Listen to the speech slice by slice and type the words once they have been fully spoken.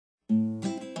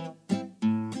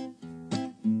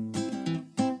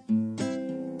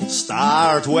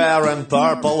Start wearing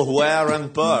purple, wearing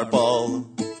purple.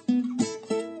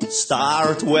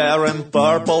 Start wearing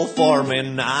purple for me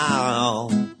now.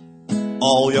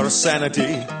 All your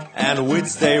sanity and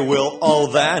wits, they will all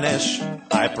vanish,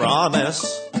 I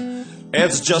promise.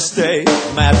 It's just a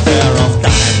matter of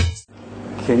time.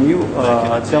 Can you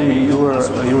tell me, you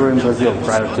were in Brazil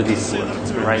prior to this,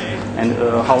 right? And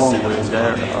how long were you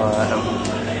there?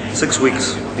 6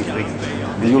 weeks. 6 weeks.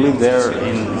 And you lived there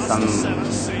in some,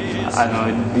 I don't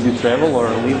know, did you travel or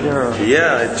live there? Or?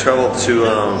 Yeah, I traveled to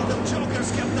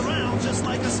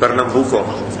Pernambuco,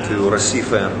 to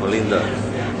Recife and Olinda,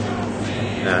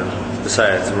 and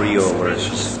besides Rio,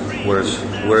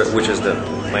 which is the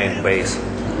main base.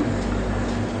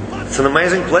 It's an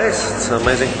amazing place. It's an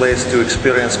amazing place to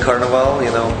experience carnival,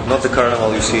 you know, not the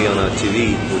carnival you see on a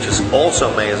TV, which is also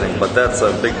amazing, but that's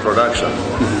a big production.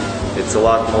 It's a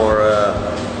lot more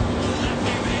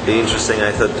interesting,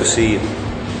 I thought, to see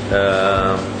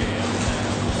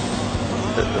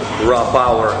raw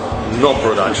power, no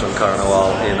production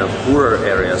carnival in the poorer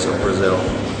areas of Brazil,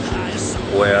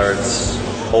 where it's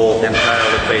all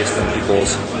entirely based on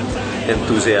people's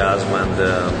enthusiasm and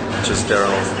just their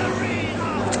own,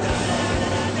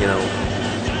 you know,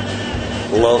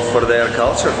 love for their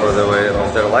culture, for the way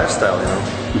of their lifestyle, you know.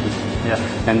 Yeah,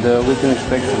 and we can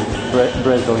expect some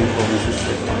Brazil influences.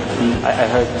 I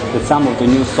heard that some of the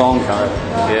new songs are.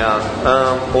 Yeah,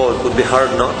 well, it would be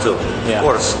hard not to. Yeah. Of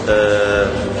course,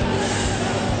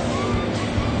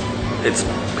 it's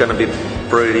gonna be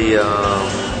pretty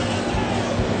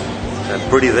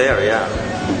there. Yeah,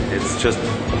 it's just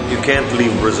you can't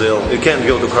leave Brazil. You can't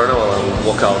go to Carnival and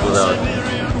walk out without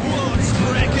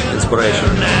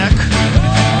inspiration.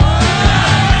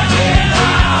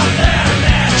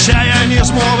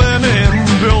 Giants moving in,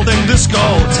 building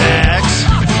discotheques.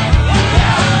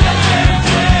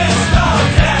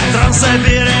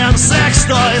 Trans-Siberian sex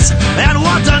toys and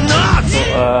what not.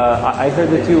 I heard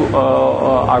that you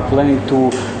are planning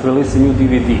to release a new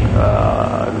DVD,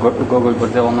 Gogol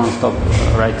Bordello Non-Stop,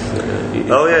 right?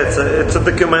 Oh yeah, it's a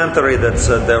documentary that's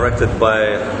directed by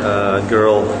a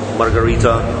girl,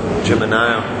 Margarita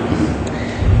Gemini,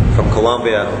 from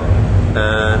Colombia,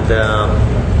 and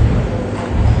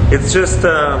it's just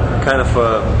kind of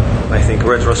I think,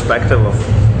 retrospective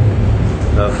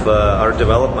of our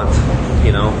development,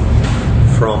 you know,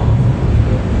 from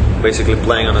basically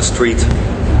playing on a street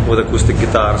with acoustic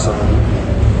guitars and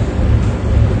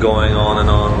going on and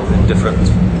on in different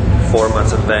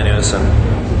formats and venues and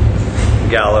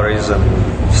galleries and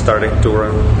starting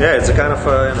touring. Yeah, it's a kind of,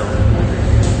 you know,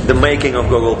 the making of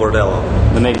Gogol Bordello.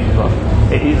 The making of.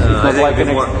 It's not like I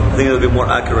think it would be more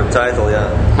accurate title, yeah.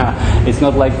 It's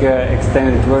not like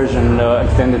extended version,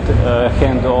 extended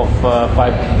hand of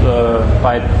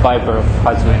Piper of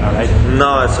Hutz Gogol, right?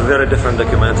 No, it's a very different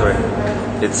documentary.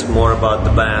 It's more about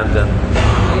the band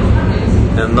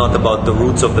and not about the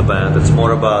roots of the band. It's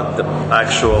more about the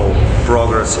actual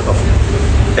progress of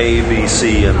A, B,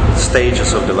 C, and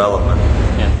stages of development.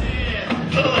 Yeah.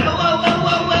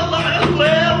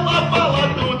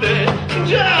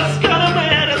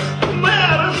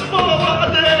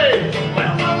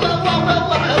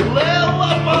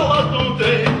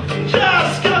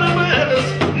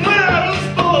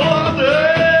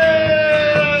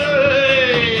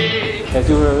 As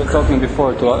you were talking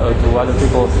before to other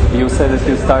people, you said that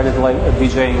you started like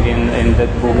DJing in that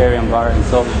Bulgarian bar, and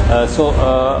so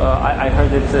I heard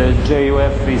that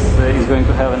JUF is going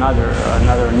to have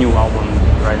another new album,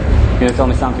 right? Can you tell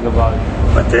me something about it?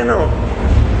 But you know,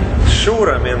 sure.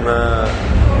 I mean, the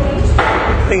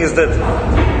thing is that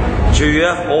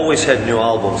JUF always had new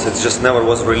albums. It just never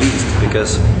was released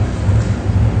because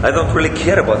I don't really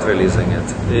care about releasing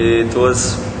it. It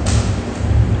was.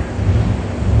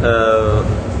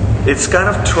 It's kind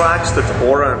of tracks that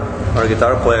Oren, our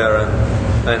guitar player,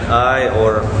 and I,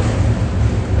 or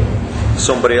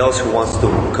somebody else who wants to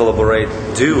collaborate,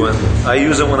 do, and I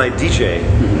use them when I DJ.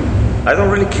 I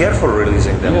don't really care for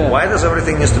releasing them. Yeah. Why does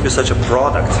everything need to be such a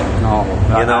product? No,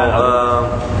 you know,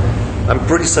 I'm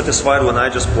pretty satisfied when I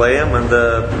just play them, and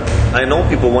I know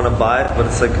people want to buy it, but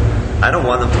it's like I don't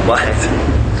want them to buy it.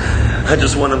 I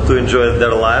just want them to enjoy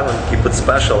their live and keep it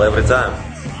special every time.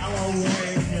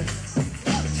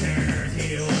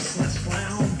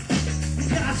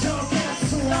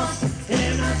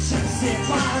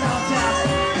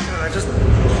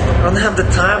 I don't have the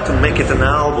time to make it an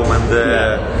album and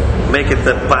make it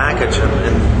a package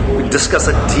and discuss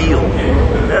a deal.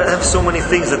 I have so many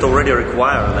things that already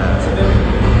require that.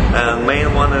 And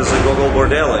main one is Gogol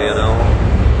Bordello, you know.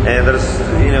 And there's,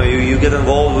 you know, you get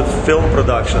involved with film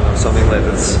production or something like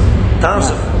that. It's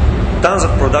tons of tons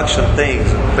of production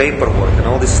things, paperwork, and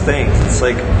all these things. It's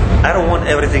like I don't want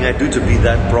everything I do to be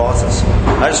that process.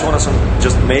 I just want to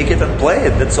just make it and play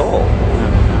it. That's all.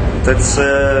 That's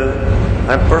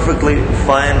I'm perfectly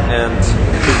fine and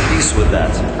at peace with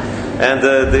that. And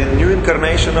the new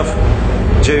incarnation of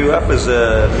JUF is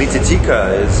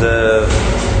Mititica. Is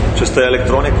just an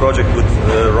electronic project with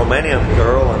a Romanian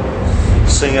girl and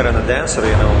singer and a dancer.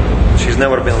 You know, she's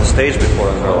never been on stage before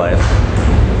in her life.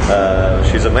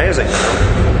 She's amazing. You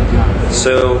know?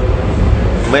 So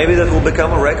maybe that will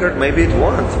become a record. Maybe it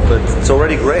won't, but it's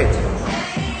already great.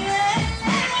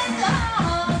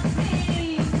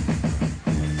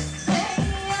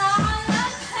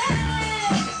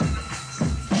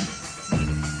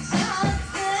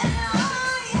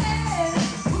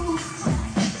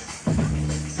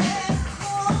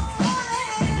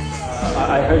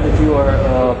 I heard that you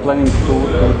are planning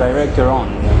to direct your own.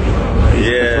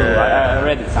 Yeah, I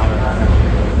read it somewhere.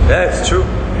 Yeah, it's true.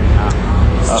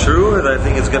 It's true, and I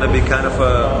think it's going to be kind of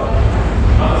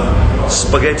a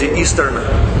spaghetti Eastern.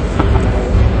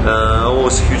 I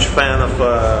was a huge fan of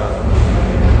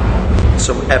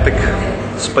some epic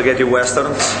spaghetti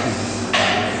westerns.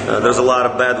 There's a lot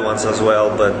of bad ones as well,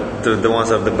 but the ones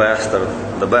that are the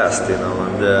best, you know.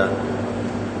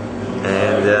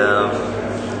 And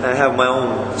I have my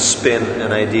own spin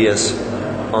and ideas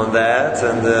on that,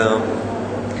 and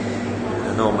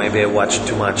I know maybe I watched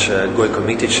too much Gojko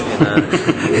Mitic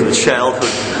in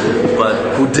childhood, but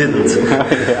who didn't?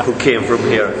 Yeah. Who came from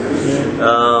here?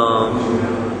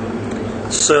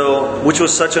 So, which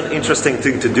was such an interesting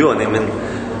thing to do, and I mean,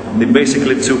 they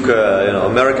basically took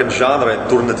American genre and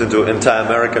turned it into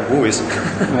anti-American movies,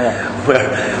 where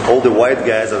all the white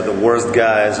guys are the worst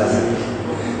guys,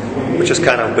 which is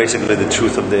kind of basically the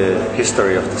truth of the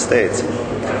history of the States.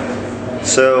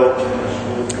 So,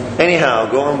 anyhow,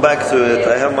 going back to it,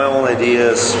 I have my own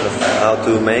ideas of how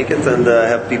to make it, and I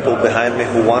have people behind me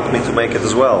who want me to make it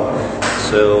as well.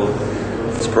 So,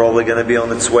 it's probably going to be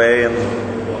on its way in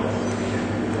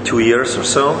 2 years or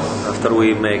so, after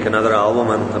we make another album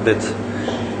and a bit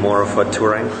more of a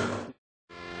touring.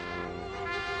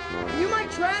 You my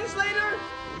translator?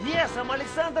 Yes, I'm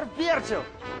Alexander Perchev.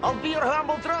 I'll be your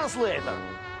humble translator.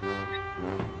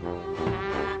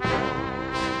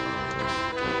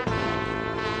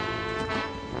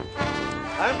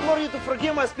 I implore you to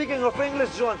forgive my speaking of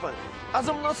English, Jonathan, as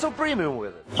I'm not so premium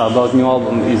with it. About new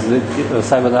album, is it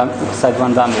Side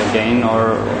Van Damme again,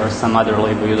 or some other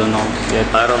label you don't know yet?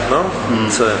 I don't know.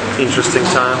 It's an interesting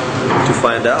time to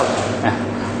find out.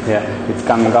 Yeah, it's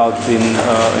coming out in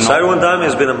Side Van Damme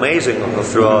has been amazing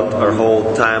throughout our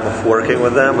whole time of working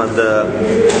with them, and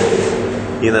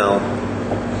you know,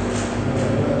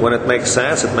 when it makes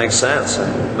sense, it makes sense.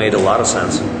 It made a lot of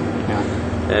sense. Yeah.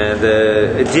 And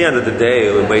at the end of the day,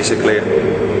 basically,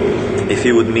 if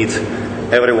you would meet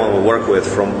everyone we work with,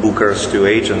 from bookers to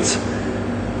agents,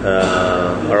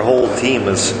 our whole team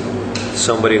is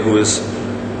somebody who has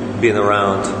been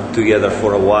around together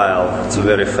for a while. It's a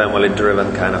very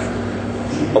family-driven kind of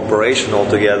operation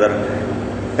altogether,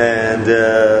 and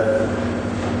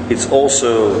it's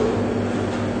also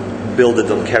built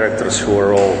on characters who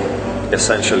are all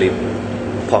essentially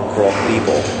punk rock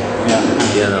people. Yeah.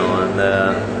 You know, and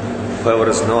whoever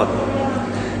is not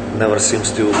never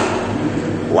seems to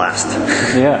last.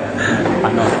 Yeah,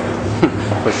 I know,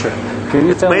 for sure. Can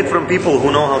you tell Made from people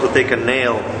who know how to take a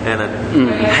nail and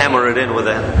hammer it in with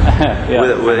a, Yeah,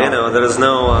 with you know, there is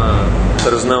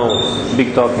no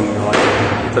big talking,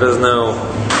 like there is no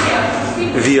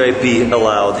VIP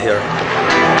allowed here.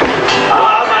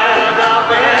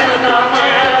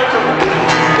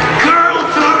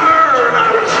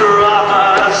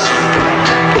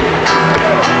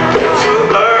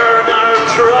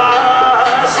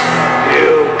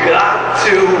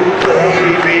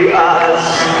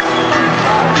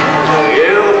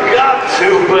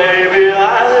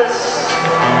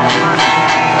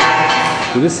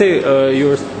 Would you say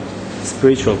you're a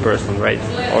spiritual person, right?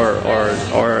 Or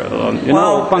you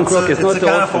know, punk rock is not it's a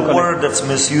kind of a often word that's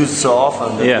misused so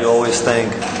often that Yeah. you always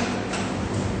think,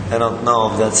 I don't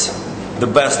know if that's the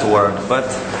best word, but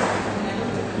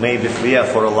maybe, yeah,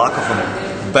 for a lack of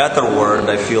a better word,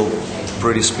 I feel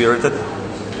pretty spirited.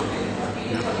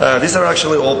 These are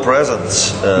actually all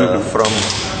presents from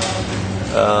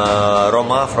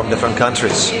Roma from different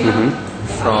countries.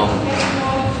 From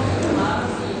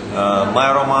my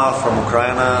Roma from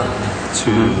Ukraine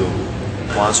to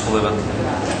ones who live in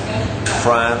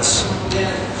France,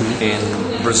 in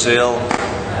Brazil,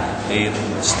 in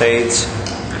States,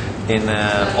 in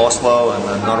Oslo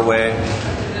and Norway.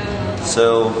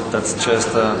 So that's just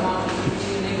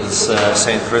There's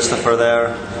Saint Christopher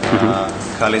there,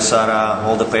 Kali Sara,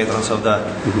 all the patrons of the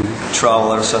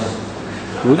travelers and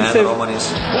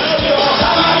Romanis.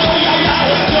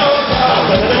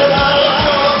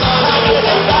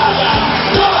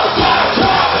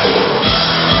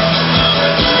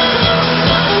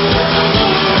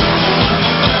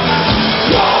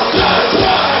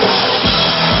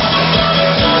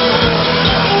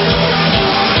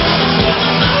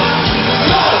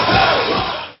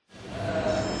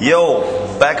 Yo,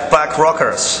 backpack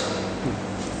rockers.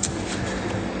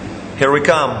 Here we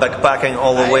come, backpacking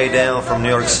all the way down from New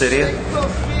York City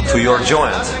to your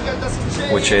joint,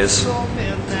 which is, you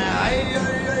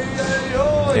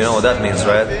know what that means,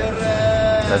 right?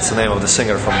 That's the name of the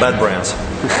singer from Bad Brains.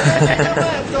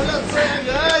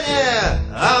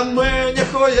 А мы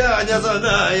нихуя не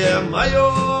знаем,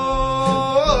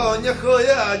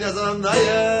 нихуя не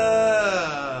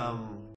знаем.